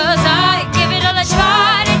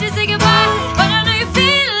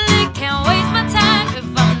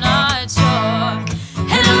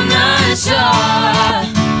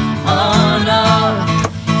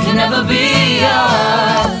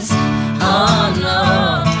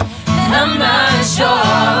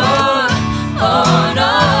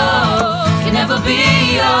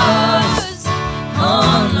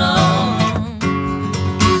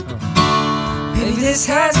 this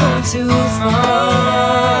has gone too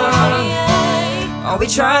far? Are we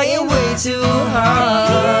trying way too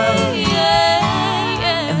hard?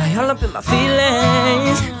 Am I all up in my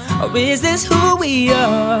feelings? Or is this who we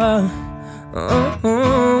are?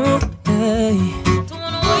 Hey. Don't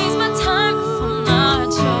wanna waste my time if I'm not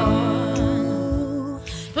yours.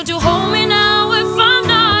 Don't you hold me now if I'm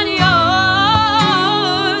not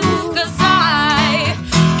yours. 'Cause I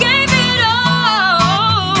gave it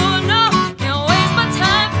all. No, can't waste my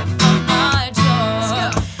time if I'm not yours.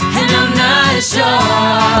 And I'm not sure.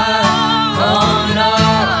 Oh no,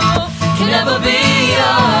 can never be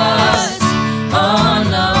yours. Oh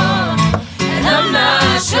no, and I'm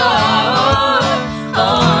not sure.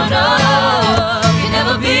 Oh no, can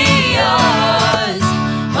never be yours.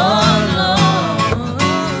 Oh no,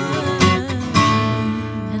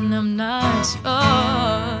 and I'm not sure.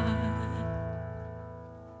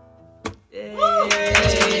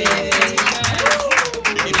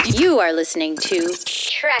 You are listening to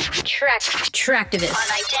Tractivist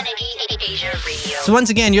on Identity Asia Radio. So once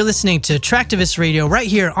again, you're listening to Tractivist Radio right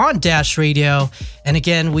here on Dash Radio. And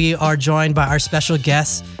again, we are joined by our special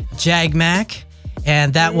guest, JAGMAC.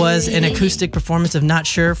 And that was an acoustic performance of Not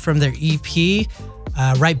Sure from their EP,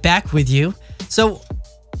 Right Back With You. So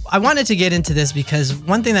I wanted to get into this because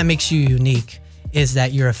one thing that makes you unique is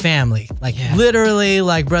that you're a family. Like literally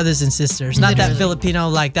like brothers and sisters. Not that Filipino,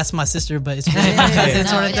 like that's my sister, but it's cousin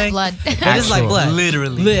sort of thing. Blood. It's like blood.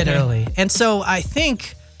 Literally. And so I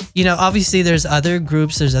think, you know, obviously there's other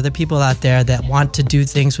groups, there's other people out there that want to do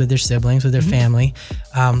things with their siblings, with their family.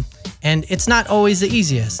 And it's not always the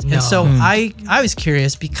easiest. No. And so I was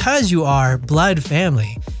curious, because you are blood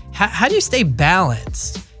family, how do you stay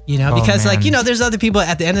balanced? You know, because like, you know, there's other people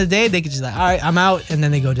at the end of the day, they could just like, all right, I'm out. And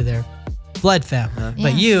then they go to their blood family.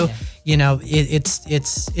 But you know,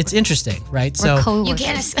 it's interesting, right? So You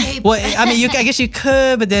can't escape. well, I mean, I guess you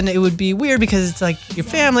could, but then it would be weird because it's like your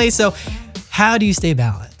family. So how do you stay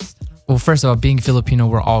balanced? Well, first of all, being Filipino,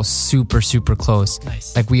 we're all super, super close.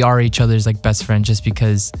 Nice. Like we are each other's like best friend just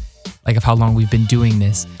because like of how long we've been doing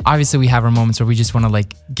this. Obviously, we have our moments where we just want to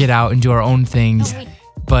like get out and do our own things.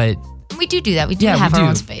 But We do that. We do have our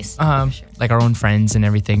own space. Like our own friends and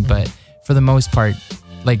everything. But for the most part,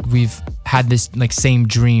 like we've had this like same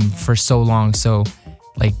dream for so long. So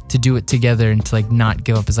like to do it together and to like not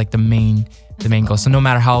give up is like the main goal. So no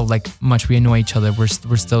matter how like much we annoy each other, we're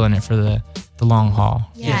still in it for the long haul.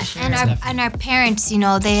 Yeah, and our parents, you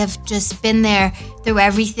know, they have just been there through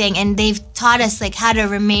everything, and they've taught us like how to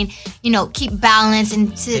remain, you know, keep balance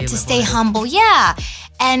and to stay humble. Yeah,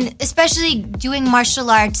 and especially doing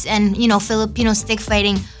martial arts and, you know, Filipino stick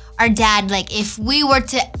fighting. Our dad, like, if we were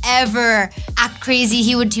to ever act crazy,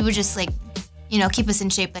 he would just like, you know, keep us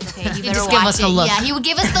in shape. Like, okay, you better just watch give us it. the look. Yeah, he would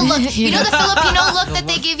give us the look. You know the Filipino look that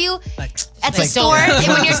they give you at the store, and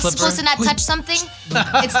when you're supposed to not touch something,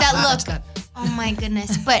 it's that look. Oh my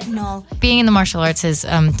goodness! But no, Being in the martial arts has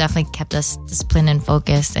definitely kept us disciplined and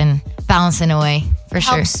focused and balanced in a way, for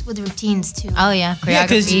sure. helps with routines too. Oh yeah, Yeah,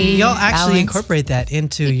 because choreography, y'all actually balance. incorporate that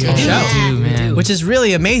into your do. show, Yeah. We do, man. which is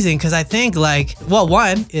really amazing. Because I think, like, well,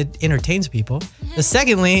 one, it entertains people. The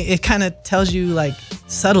secondly, it kind of tells you, like,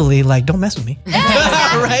 subtly, like, don't mess with me,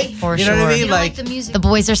 right? For you know what I sure. mean? You don't like Like, the music. The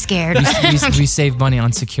boys are scared. we save money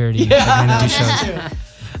on security when we do shows.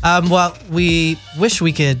 well, we wish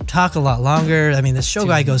we could talk a lot longer. I mean, the show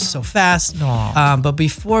guy goes so fast. But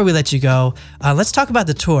before we let you go, let's talk about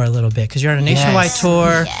the tour a little bit, because you're on a nationwide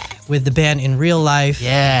tour with the band In Real Life.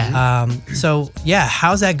 Yeah. So yeah,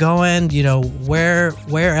 how's that going? You know, where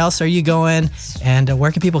else are you going, and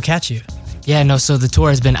where can people catch you? Yeah, no, so the tour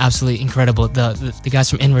has been absolutely incredible. The guys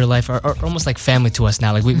from In Real Life are almost like family to us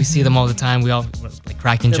now. Like we see them all the time. We all like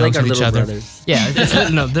cracking jokes like our with each little other. brothers. Yeah, they're so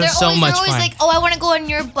much They're always fun. like, oh, I want to go on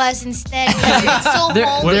your bus instead. It's so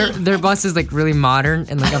homey. Their bus is like really modern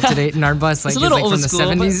and like up to date, and our bus like It's a little is like old from the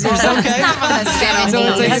school, but- 70s or something. It's not from the 70s. So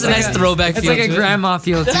it's like- It has a nice throwback It's feel like a to it. grandma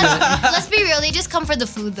feel to it. Let's be real. They just come for the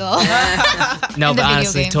food, though. No, In the but video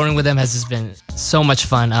honestly, game. touring with them has just been so much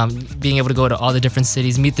fun. Being able to go to all the different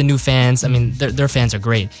cities, meet the new fans. I mean, their fans are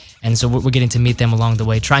great, and so we're getting to meet them along the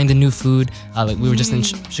way. Trying the new food. Like we were just in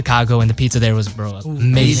Chicago, and the pizza there was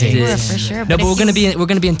amazing. Yeah, for sure. No, but we're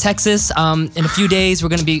gonna be in Texas in a few days. We're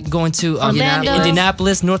gonna be going to Orlando.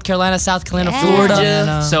 Indianapolis, North Carolina, South Carolina, Yeah. Florida.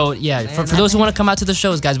 Georgia. So yeah, for those who want to come out to the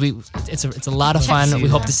shows, guys, it's a lot of fun. We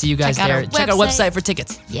hope to see you guys Check out there. our Check our website for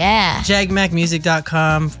tickets. Yeah.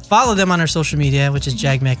 JAGMACmusic.com. Follow them on our social media, which is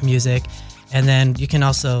JAGMAC Music. And then you can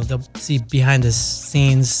also, they'll see behind the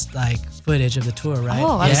scenes, like footage of the tour, right?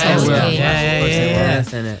 Oh, absolutely. Yeah.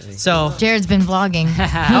 Definitely. So Jared's been vlogging.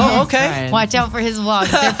 Oh, okay. Watch out for his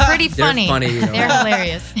vlogs. They're pretty funny. They're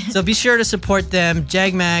hilarious. So be sure to support them.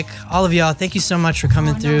 JAGMAC, all of y'all, thank you so much for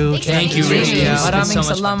coming through. Thank you, Richie. It's been so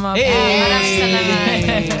much fun.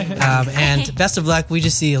 And best of luck. We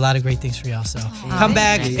just see a lot of great things for y'all. So come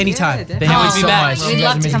back anytime. Thank you so much. We'd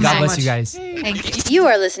love to come God back. bless you guys. Thank you. You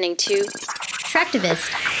are listening to Traktivist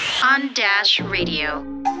on Dash Radio.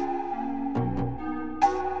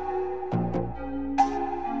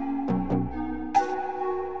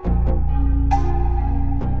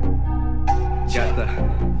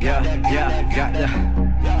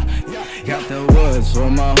 Got the woods for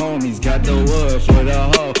my homies, got the wood for the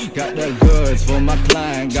hoe, got the goods for my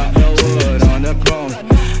client, got the wood on the chrome.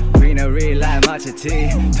 Greenery like matcha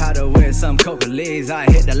tea, powder with some coca leaves. I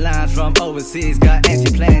hit the lines from overseas, got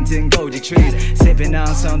anti-planting goji trees. Sipping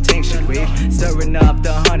on some tincture weed, stirring up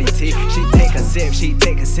the honey tea. She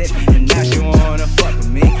take a sip, and now she wanna fuck with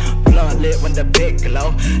me. Blunt lit with the big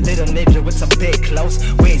glow, little ninja with some big clothes.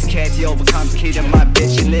 Wings candy overcomplicated, my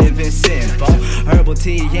bitch, she live in simple. Herbal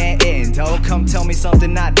tea and Indo, come tell me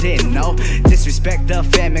something I didn't know. Disrespect the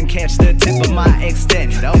fam and catch the tip of my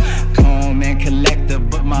extendo. Comb and collector,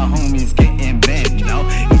 but my homies getting bent, no.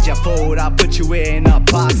 Eat your food, I'll put you in a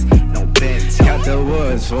box, no bent. Got the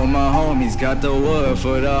woods for my homies, got the wood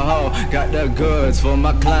for the hoe, got the goods for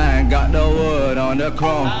my client, got the wood on the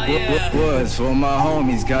chrome. Woods for my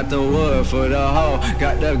homies, got the wood for the hoe,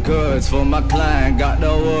 got the goods for my client, got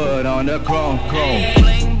the wood on the chrome.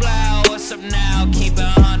 Bling blow, what's up now? Keep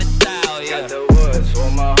it 100,000. Got the woods for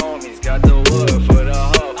my homies, got the wood for the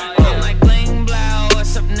hoe. I'm like bling blow,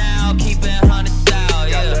 what's up now? Keep it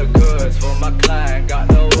 100,000. Got the goods for my client, got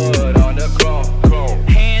the wood on the chrome.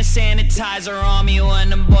 Hand sanitizer on me when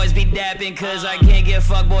them boys be dapping, cause I can't get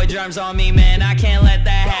fuckboy germs on me, man. I can't let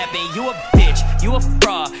that happen. You a bitch, you a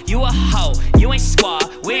fraud, you a hoe, you ain't squad,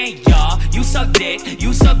 we ain't y'all. You suck dick,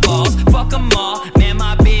 you suck balls, fuck them all. Man,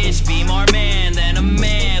 my bitch be more man than a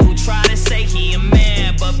man who try to say he a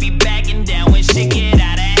man, but be backing down when shit get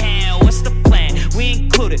out of hand. What's the plan? We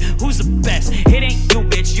included, who's the best? It ain't you,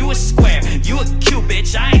 bitch, you a square, you a cute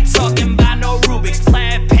bitch. I ain't talking about no Rubik's,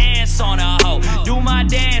 plaid pants on a hoe. Do my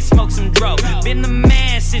dance, smoke some dro. Been the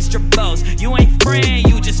man since your bows. You ain't friend,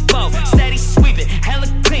 you just foe. Steady sweeping, hella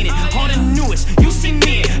cleaning, all the newest. You see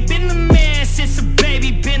me, been the man since a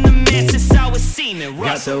baby, been the man since I was seeming.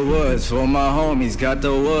 Got the woods for my homies, got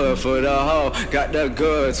the wood for the hoe, got the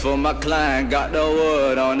goods for my client, got the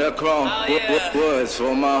wood on the chrome. Woods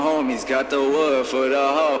for my homies, got the wood for the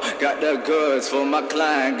hoe, got the goods for my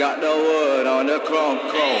client, got the wood on the chrome.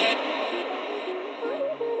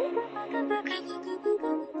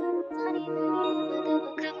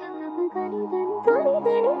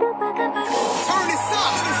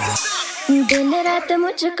 दिन रात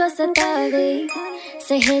मुझको सतावे,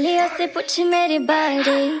 सहेलियों से पूछ मेरी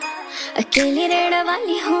बारे। अकेली रहने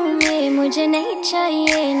वाली हूँ मैं, मुझे नहीं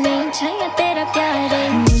चाहिए तेरा प्यार।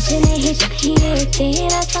 मुझे नहीं चाहिए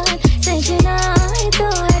तेरा साथ सजना, तो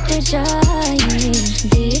हट जाए।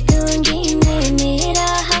 दे दूंगी मैं मेरा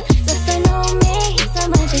हाथ, सपनों में ही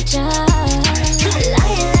समझ जा।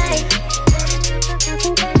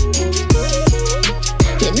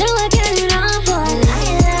 You know I got it all, boy.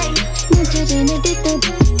 मुझे रहने दे तो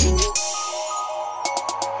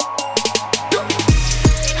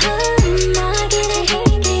हम आगे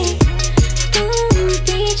रहेंगे, तुम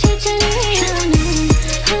पीछे चले आना।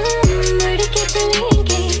 हम मुड़ के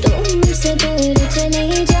चलेंगे, तुम मुझसे दूर चले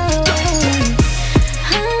जाओ।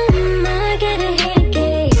 हम आगे रहेंगे,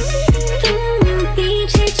 तुम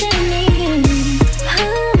पीछे चले आना। हम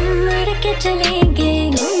मुड़ के चलेंगे,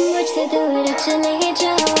 तुम मुझसे दूर चले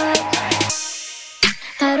जाओ।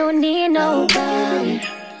 I don't need nobody,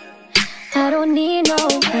 I don't need no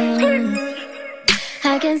one.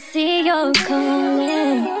 I can see you're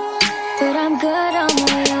calling, but I'm good on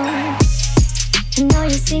my own. I know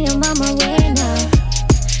you see I'm on my way now.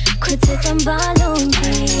 खुद से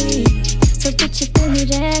संभालूंगी, तो पीछे तू ही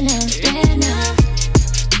रहना।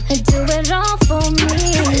 Do it all for me,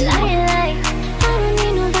 like I don't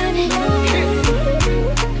need nobody else.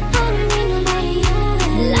 I don't need nobody else,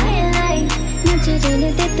 like मुझे रहने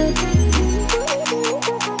दे तो।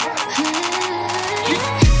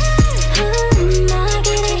 हम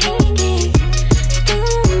आगे रहेंगे,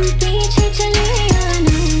 तुम पीछे चले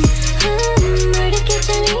आना। हम मुड़ के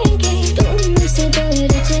चलेंगे, तुम मुझसे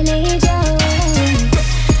दूर चले जाओ।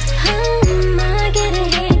 हम आगे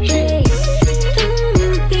रहेंगे, तुम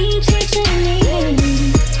पीछे चले आना।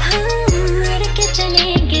 हम मुड़ के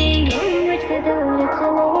चलेंगे, तुम मुझसे दूर चले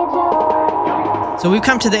जाओ। So we've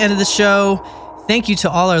come to the end of the show. Thank you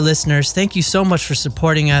to all our listeners. Thank you so much for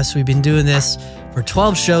supporting us. We've been doing this for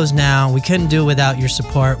 12 shows now. We couldn't do it without your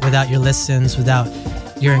support, without your listens, without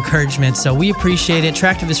your encouragement. So we appreciate it.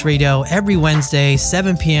 Traktivist Radio every Wednesday,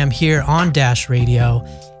 7 p.m. here on Dash Radio.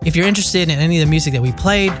 If you're interested in any of the music that we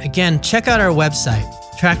played, again, check out our website,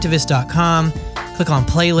 traktivist.com. Click on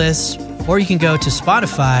playlists, or you can go to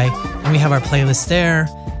Spotify and we have our playlist there.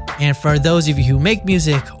 And for those of you who make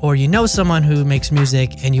music or you know someone who makes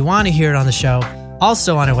music and you want to hear it on the show,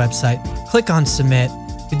 also on our website, click on submit.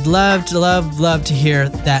 We'd love to hear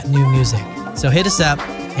that new music. So hit us up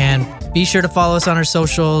and be sure to follow us on our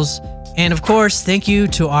socials. And of course, thank you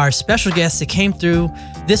to our special guests that came through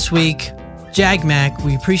this week, JAGMAC.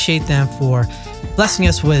 We appreciate them for blessing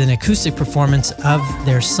us with an acoustic performance of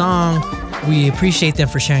their song. We appreciate them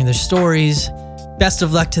for sharing their stories. Best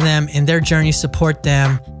of luck to them in their journey. Support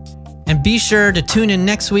them. And be sure to tune in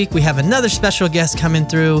next week. We have another special guest coming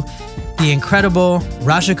through, the incredible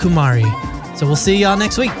Raja Kumari. So we'll see y'all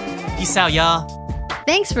next week. Peace out, y'all.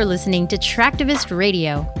 Thanks for listening to Traktivist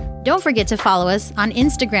Radio. Don't forget to follow us on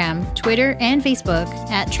Instagram, Twitter, and Facebook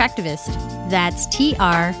at Traktivist. That's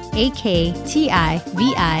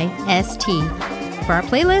TRAKTIVIST. For our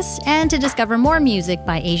playlist and to discover more music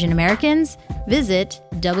by Asian Americans, visit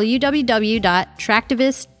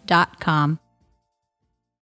www.traktivist.com.